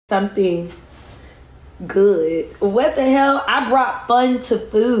something good. What the hell? I brought fun to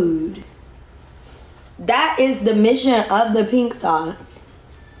food. That is the mission of the pink sauce.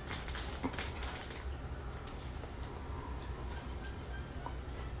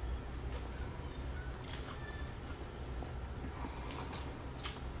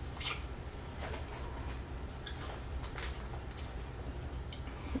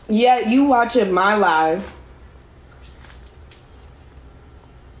 Yeah, you watching my live.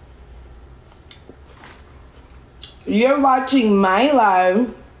 You're watching my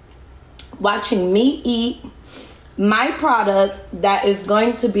live, watching me eat my product that is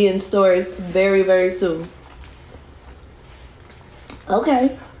going to be in stores very, very soon.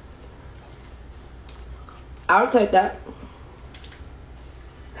 Okay. I'll take that.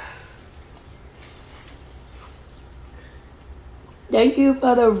 Thank you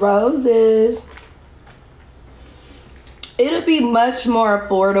for the roses. It'll be much more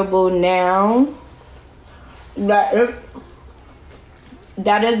affordable now that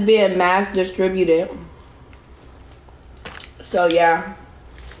is being mass distributed. So yeah.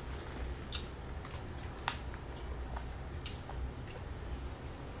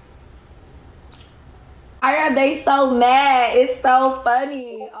 Why are they so mad? It's so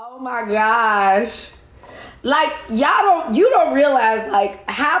funny. Oh my gosh. Like, you don't realize, like,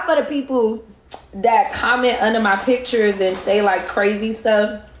 half of the people that comment under my pictures and say like crazy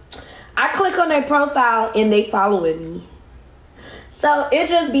stuff, I click on their profile and they following me. So it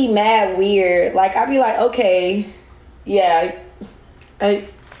just be mad weird. Like, I be like, okay, yeah,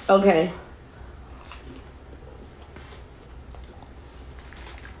 okay.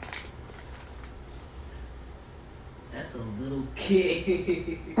 That's a little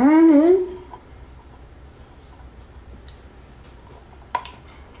kid. Mm-hmm.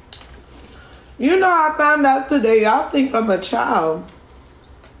 You know, I found out today, y'all think I'm a child.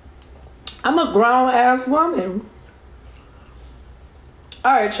 I'm a grown-ass woman.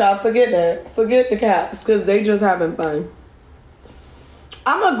 Alright, y'all, forget that. Forget the caps, because they just having fun.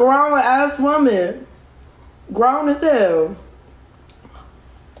 I'm a grown-ass woman. Grown as hell.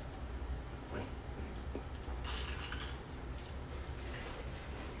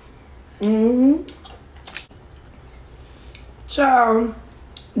 Mm-hmm. Child,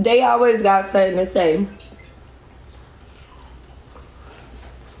 they always got something to say.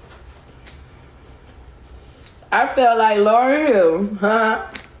 I feel like Lauryn Hill, huh?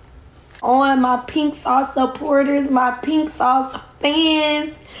 On my pink sauce supporters, my pink sauce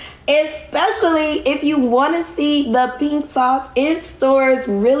fans, especially if you want to see the pink sauce in stores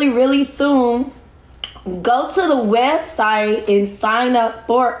really, really soon, go to the website and sign up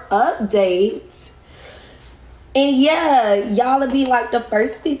for updates. And yeah, y'all will be like the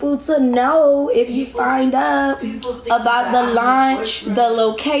first people to know if you signed up about the launch, the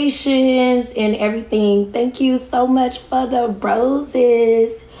locations, and everything. Thank you so much for the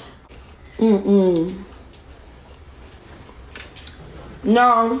roses. No.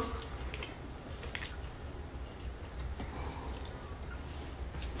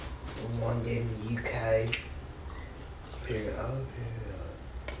 One in the UK. Period.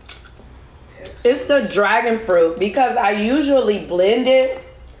 It's the dragon fruit because I usually blend it,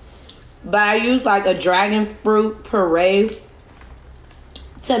 but I use like a dragon fruit puree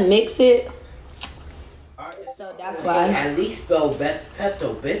to mix it. So that's why. At least spell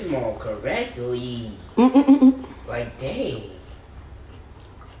Pepto-Bismol correctly. Like, dang.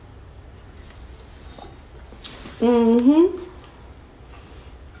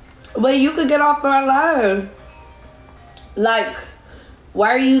 But you could get off my live. Like, why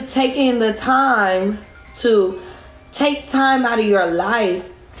are you taking the time to take time out of your life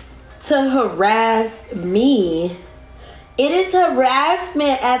to harass me? It is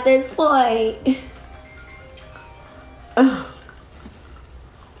harassment at this point.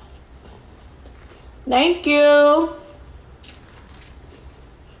 Thank you.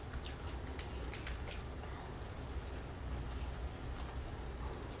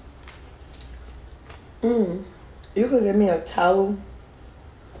 You could give me a towel.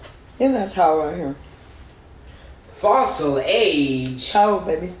 Give me that towel right here. Fossil age. Towel,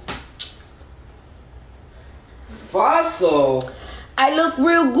 baby. Fossil. I look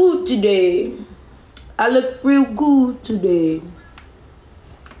real good today.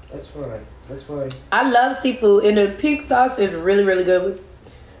 That's fine. That's fine. I love seafood, and the pink sauce is really, really good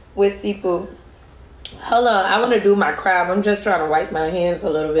with seafood. Hold on, I want to do my crab. I'm just trying to wipe my hands a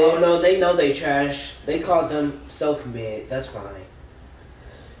little bit. Oh no, they know they trash. They call them self-made. That's fine.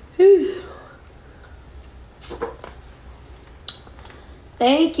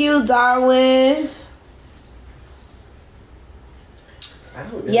 Thank you, Darwin. I I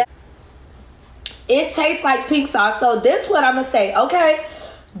don't know. Yeah. It tastes like pink sauce. So this what I'm going to say. Okay.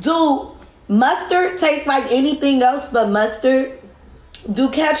 Do mustard taste like anything else but mustard? Do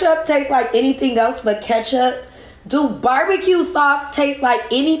ketchup taste like anything else but ketchup? Do barbecue sauce taste like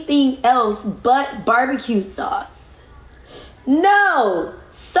anything else but barbecue sauce? No.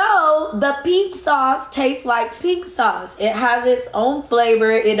 So the pink sauce tastes like pink sauce. It has its own flavor.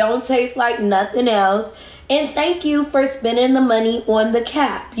 It don't taste like nothing else. And thank you for spending the money on the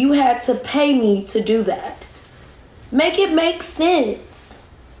cap. You had to pay me to do that. Make it make sense.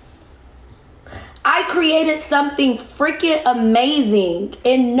 I created something freaking amazing.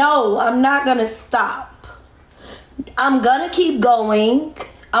 And no, I'm not going to stop. I'm going to keep going.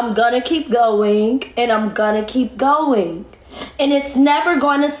 I'm going to keep going. And I'm going to keep going. And it's never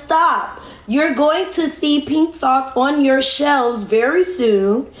going to stop. You're going to see pink sauce on your shelves very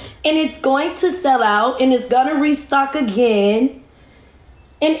soon. And it's going to sell out. And it's going to restock again.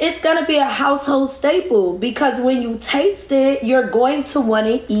 And it's going to be a household staple. Because when you taste it, you're going to want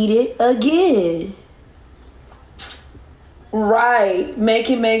to eat it again. Right. Make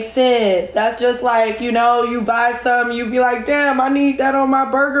it make sense. That's just like, you know, you buy something, you be like, damn, I need that on my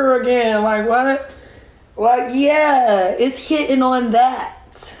burger again. Like, what? Like, yeah, it's hitting on that.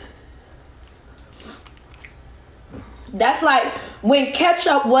 That's like when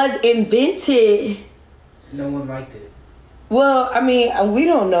ketchup was invented. No one liked it. Well, I mean, we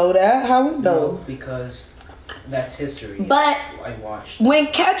don't know that. How we know? No, because that's history. But I watched. When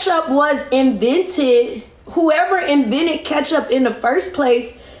ketchup was invented, whoever invented ketchup in the first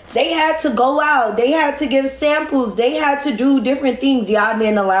place, they had to go out. They had to give samples. They had to do different things. Y'all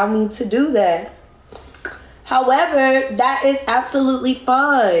didn't allow me to do that. However, that is absolutely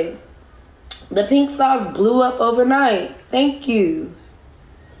fine. The pink sauce blew up overnight. Thank you.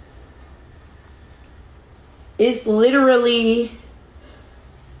 It's literally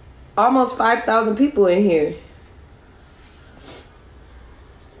almost 5,000 people in here.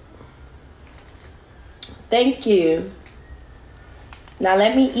 Thank you. Now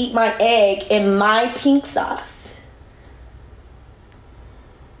let me eat my egg and my pink sauce.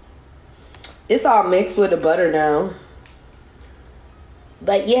 It's all mixed with the butter now.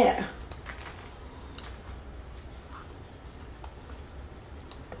 But yeah.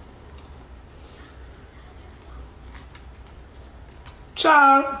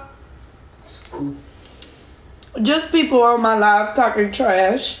 Child. Just people on my live talking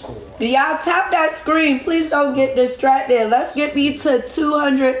trash. Y'all tap that screen. Please don't get distracted. Let's get me to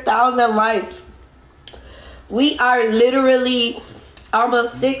 200,000 likes. We are literally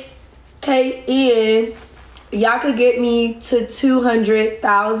almost 6K in. Y'all could get me to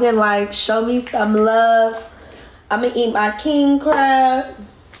 200,000 likes. Show me some love. I'm gonna eat my king crab.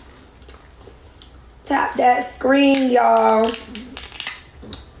 Tap that screen, y'all.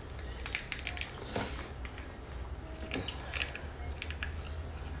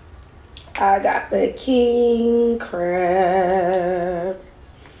 I got the king crab.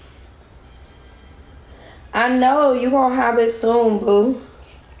 I know you gonna have it soon, boo.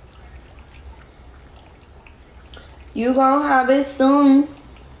 You gonna have it soon.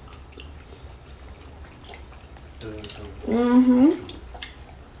 Mm-hmm.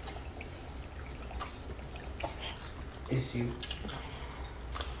 It's you.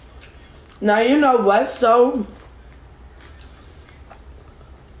 Now you know what's so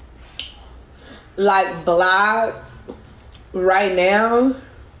like blah right now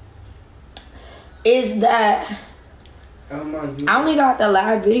is that I only got the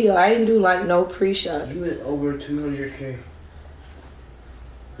live video. I didn't do like no pre-shots. You hit over 200K.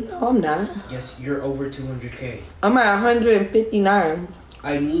 No, I'm not. Yes, you're over 200K. I'm at 159.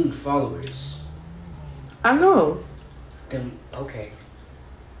 I mean followers. I know. Then okay.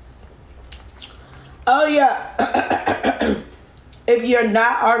 Oh yeah. If you're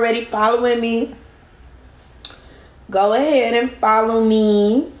not already following me, go ahead and follow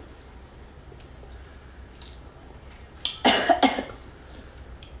me.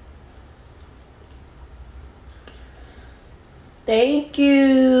 Thank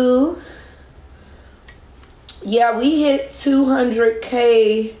you. Yeah, we hit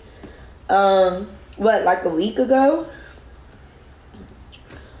 200K what, like a week ago?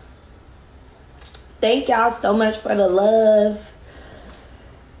 Thank y'all so much for the love.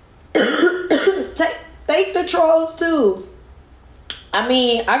 Thank the trolls too. I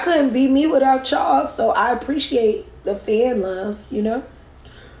mean, I couldn't be me without y'all, so I appreciate the fan love, you know?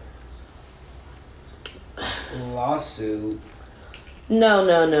 Lawsuit. No.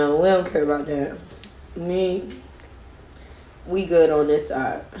 We don't care about that. We good on this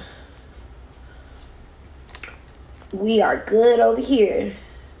side. We are good over here.